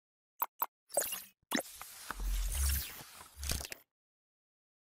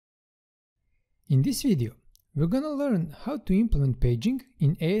In this video, we're gonna learn how to implement paging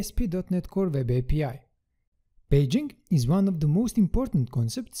in ASP.NET Core Web API. Paging is one of the most important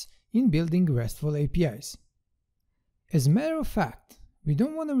concepts in building RESTful APIs. As a matter of fact, we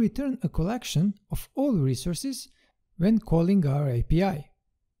don't want to return a collection of all resources when calling our API.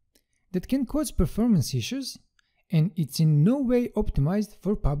 That can cause performance issues, and it's in no way optimized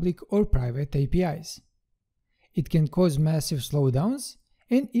for public or private APIs. It can cause massive slowdowns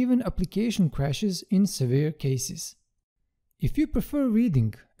and even application crashes in severe cases. If you prefer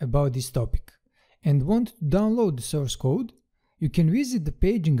reading about this topic and want to download the source code, you can visit the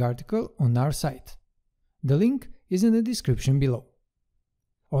paging article on our site. The link is in the description below.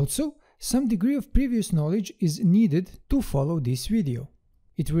 Also, some degree of previous knowledge is needed to follow this video.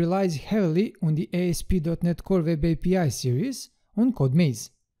 It relies heavily on the ASP.NET Core Web API series on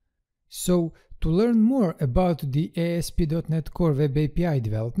CodeMaze. So, to learn more about the ASP.NET Core Web API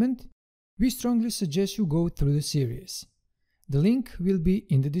development, we strongly suggest you go through the series. The link will be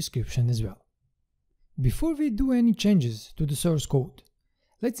in the description as well. Before we do any changes to the source code,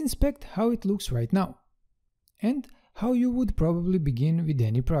 let's inspect how it looks right now, and how you would probably begin with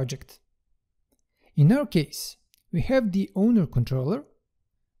any project. In our case, we have the owner controller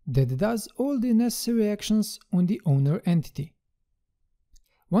that does all the necessary actions on the owner entity.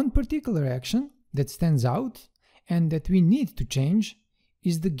 One particular action that stands out and that we need to change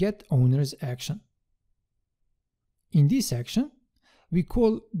is the getOwners action. In this action, we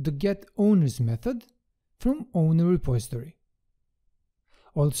call the getOwners method from owner repository.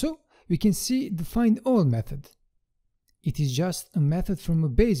 Also, we can see the findAll method. It is just a method from a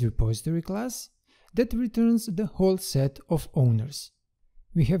base repository class that returns the whole set of owners.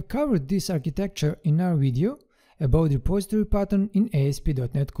 We have covered this architecture in our video about the repository pattern in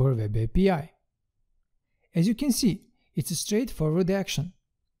ASP.NET Core Web API. As you can see, it's a straightforward action,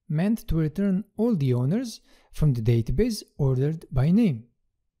 meant to return all the owners from the database ordered by name.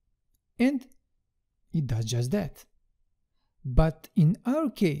 And it does just that. But in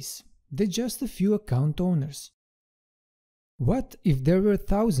our case, there's just a few account owners. What if there were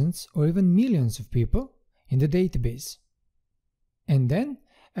thousands or even millions of people in the database? And then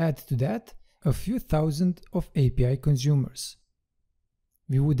add to that a few thousand of API consumers.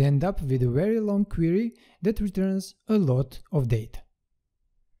 We would end up with a very long query that returns a lot of data.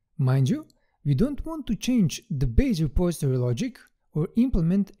 Mind you, we don't want to change the base repository logic or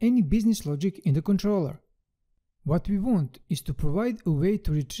implement any business logic in the controller. What we want is to provide a way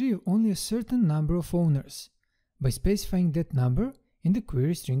to retrieve only a certain number of owners by specifying that number in the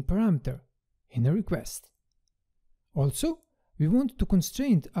query string parameter in a request. Also, we want to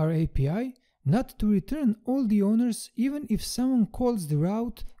constrain our API not to return all the owners even if someone calls the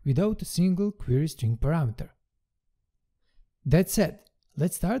route without a single query string parameter. That said,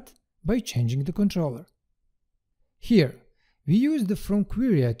 let's start by changing the controller. Here, we use the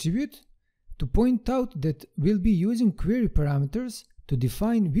fromQuery attribute to point out that we'll be using query parameters to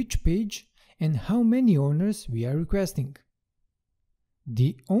define which page and how many owners we are requesting.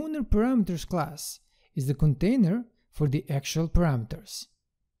 The owner parameters class is the container for the actual parameters.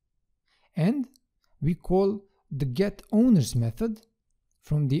 And we call the getOwners method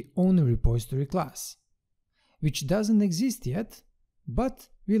from the owner repository class, which doesn't exist yet, but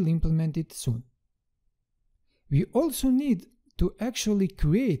we'll implement it soon. We also need to actually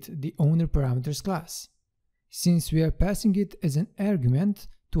create the owner parameters class, since we are passing it as an argument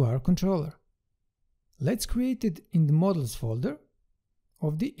to our controller. Let's create it in the models folder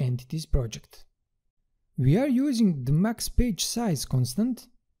of the entities project. We are using the max page size constant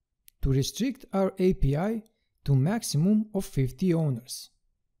to restrict our API to a maximum of 50 owners.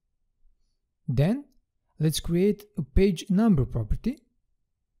 Then, let's create a page number property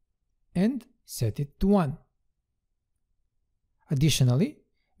and set it to 1. Additionally,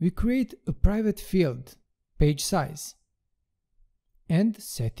 we create a private field, page size, and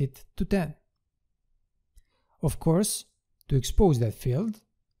set it to 10. Of course, to expose that field,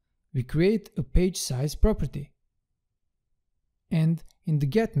 we create a page size property. And in the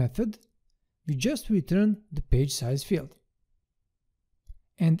get method, we just return the page size field.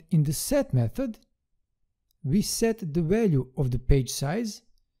 And in the set method, we set the value of the page size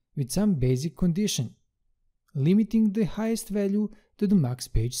with some basic condition, limiting the highest value to the max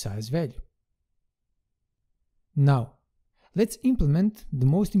page size value. Now, let's implement the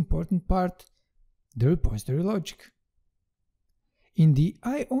most important part, the repository logic. In the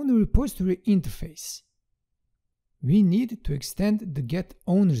iOwnerRepository interface, we need to extend the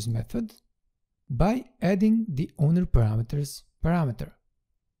getOwners method by adding the owner parameters parameter.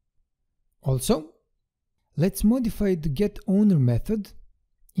 Also, let's modify the getOwner method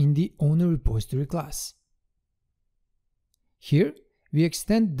in the owner repository class. Here, we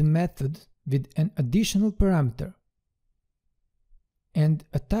extend the method with an additional parameter and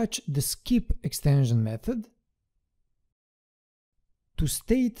attach the skip extension method to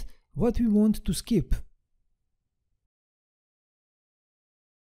state what we want to skip.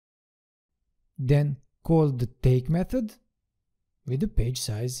 Then call the take method with the page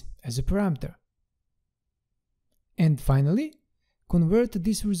size as a parameter. And finally, convert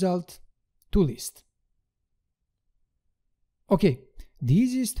this result to list. Okay, the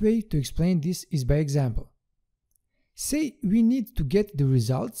easiest way to explain this is by example. Say we need to get the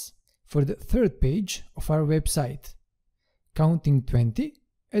results for the third page of our website, counting 20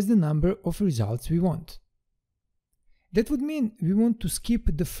 as the number of results we want. That would mean we want to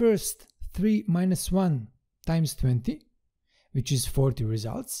skip the first 3 minus 1 times 20, which is 40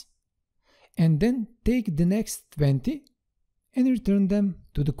 results, and then take the next 20 and return them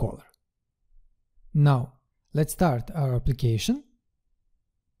to the caller. Now, let's start our application,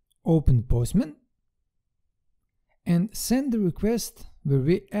 open Postman, and send the request where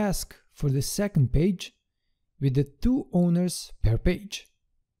we ask for the second page with the 2 owners per page.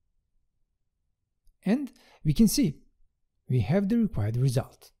 And we can see we have the required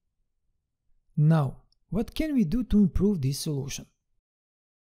result. Now, what can we do to improve this solution?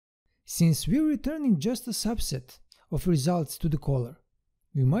 Since we're returning just a subset of results to the caller,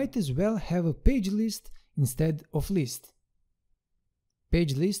 we might as well have a page list instead of list.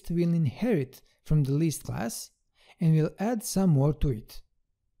 Page list will inherit from the list class and will add some more to it.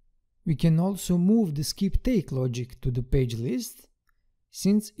 We can also move the skip take logic to the page list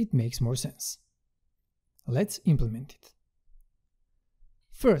since it makes more sense. Let's implement it.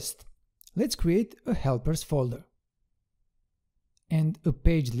 First, let's create a helpers folder and a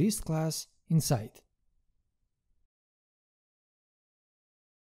page list class inside.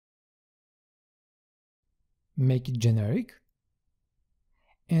 Make it generic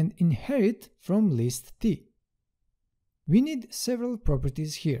and inherit from list T. We need several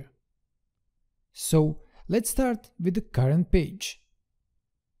properties here. So let's start with the current page,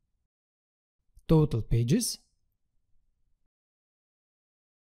 total pages,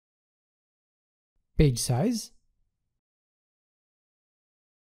 page size,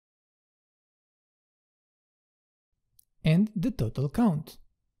 and the total count.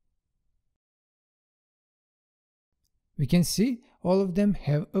 We can see all of them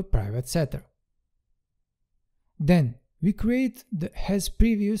have a private setter. Then we create the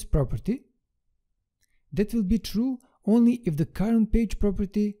hasPrevious property that will be true only if the current page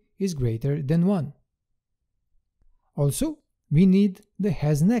property is greater than 1. Also, we need the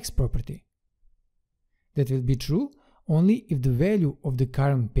hasNext property that will be true only if the value of the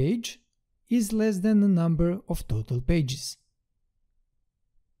current page is less than the number of total pages.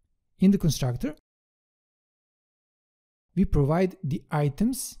 In the constructor, we provide the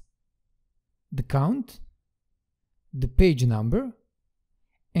items, the count, the page number,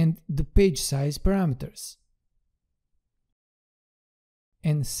 and the page size parameters,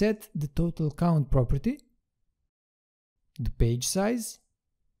 and set the total count property, the page size,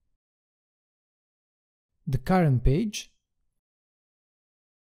 the current page,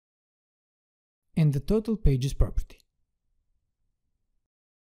 and the total pages property.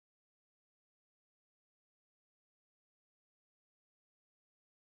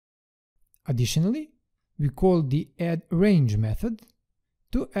 Additionally, we call the addRange method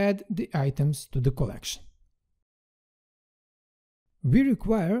to add the items to the collection. We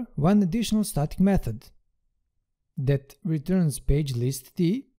require one additional static method that returns page list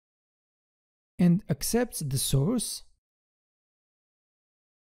T and accepts the source,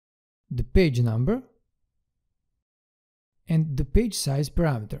 the page number, and the page size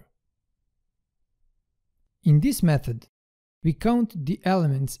parameter. In this method, we count the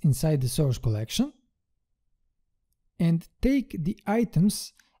elements inside the source collection and take the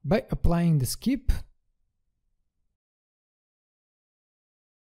items by applying the skip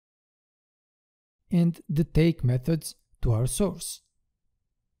and the take methods to our source.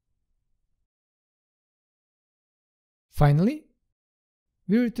 Finally,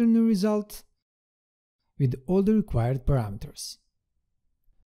 we return a result with all the required parameters.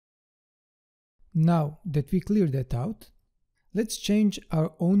 Now that we cleared that out, let's change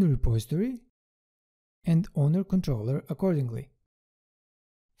our owner repository and owner controller accordingly.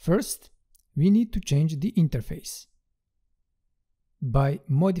 First, we need to change the interface by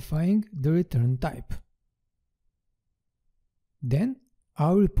modifying the return type. Then,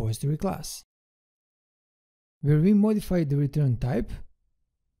 our repository class, where we modify the return type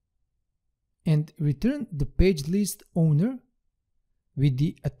and return the page list owner with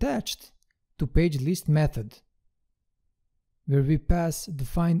the attached to page list method, where we pass the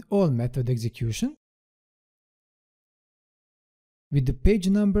findAll method execution with the page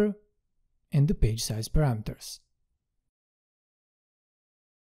number and the page size parameters.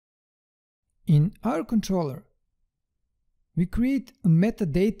 In our controller, we create a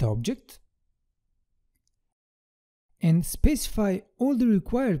metadata object and specify all the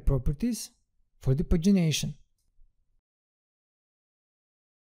required properties for the pagination.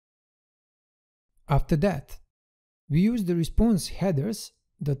 After that, we use the response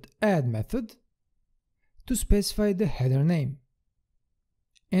headers.add method to specify the header name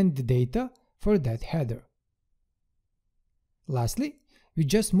and the data for that header. Lastly, we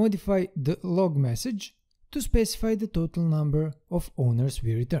just modify the log message to specify the total number of owners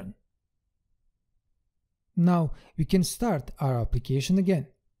we return. Now we can start our application again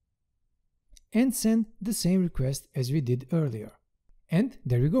and send the same request as we did earlier. And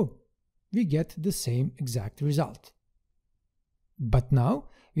there we go. We get the same exact result. But now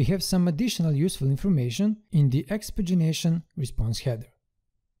we have some additional useful information in the pagination response header.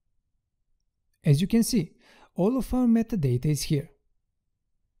 As you can see, all of our metadata is here.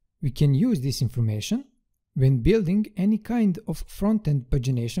 We can use this information when building any kind of front-end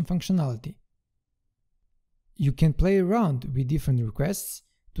pagination functionality. You can play around with different requests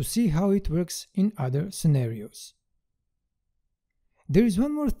to see how it works in other scenarios. There is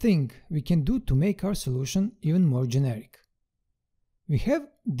one more thing we can do to make our solution even more generic. We have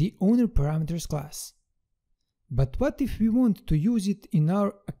the owner parameters class. But what if we want to use it in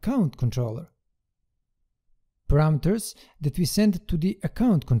our account controller? Parameters that we send to the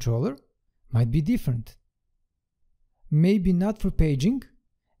account controller might be different. Maybe not for paging,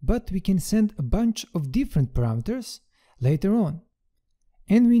 but we can send a bunch of different parameters later on,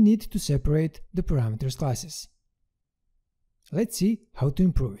 and we need to separate the parameters classes. Let's see how to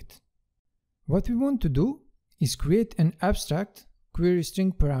improve it. What we want to do is create an abstract query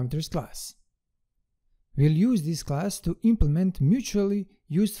string parameters class. We'll use this class to implement mutually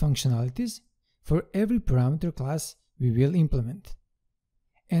used functionalities for every parameter class we will implement.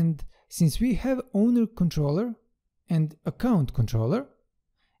 And since we have owner controller and account controller,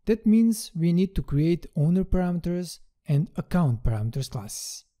 that means we need to create owner parameters and account parameters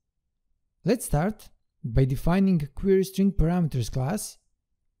classes. Let's start by defining a query string parameters class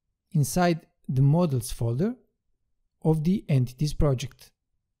inside the models folder of the entities project,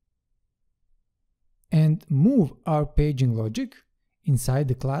 and move our paging logic inside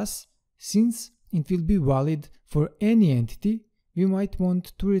the class, since it will be valid for any entity we might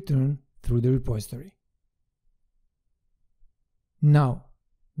want to return through the repository. Now,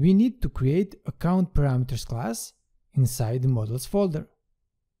 we need to create account parameters class inside the models folder,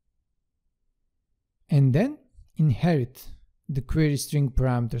 and then inherit the query string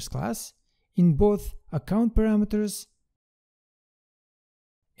parameters class in both account parameters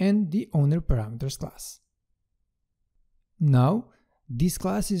and the owner parameters class. Now, these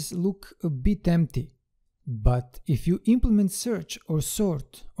classes look a bit empty, but if you implement search or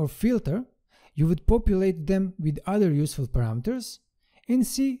sort or filter, you would populate them with other useful parameters and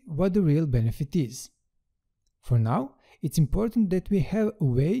see what the real benefit is. For now, it's important that we have a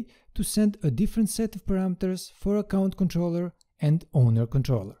way to send a different set of parameters for account controller and owner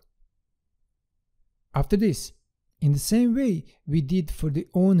controller. After this, in the same way we did for the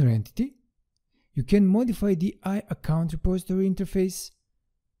owner entity, you can modify the iAccount repository interface,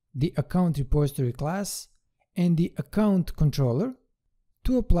 the account repository class, and the account controller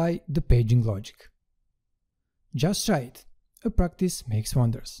to apply the paging logic. Just try it. A practice makes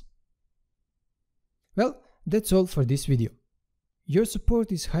wonders. Well, that's all for this video. Your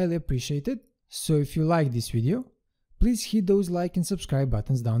support is highly appreciated, so if you like this video, please hit those like and subscribe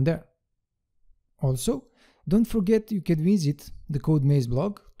buttons down there. Also, don't forget you can visit the CodeMaze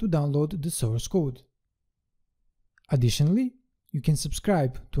blog to download the source code. Additionally, you can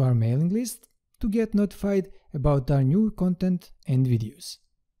subscribe to our mailing list to get notified about our new content and videos.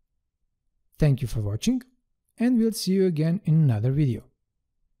 Thank you for watching, and we'll see you again in another video.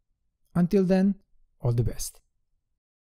 Until then, all the best.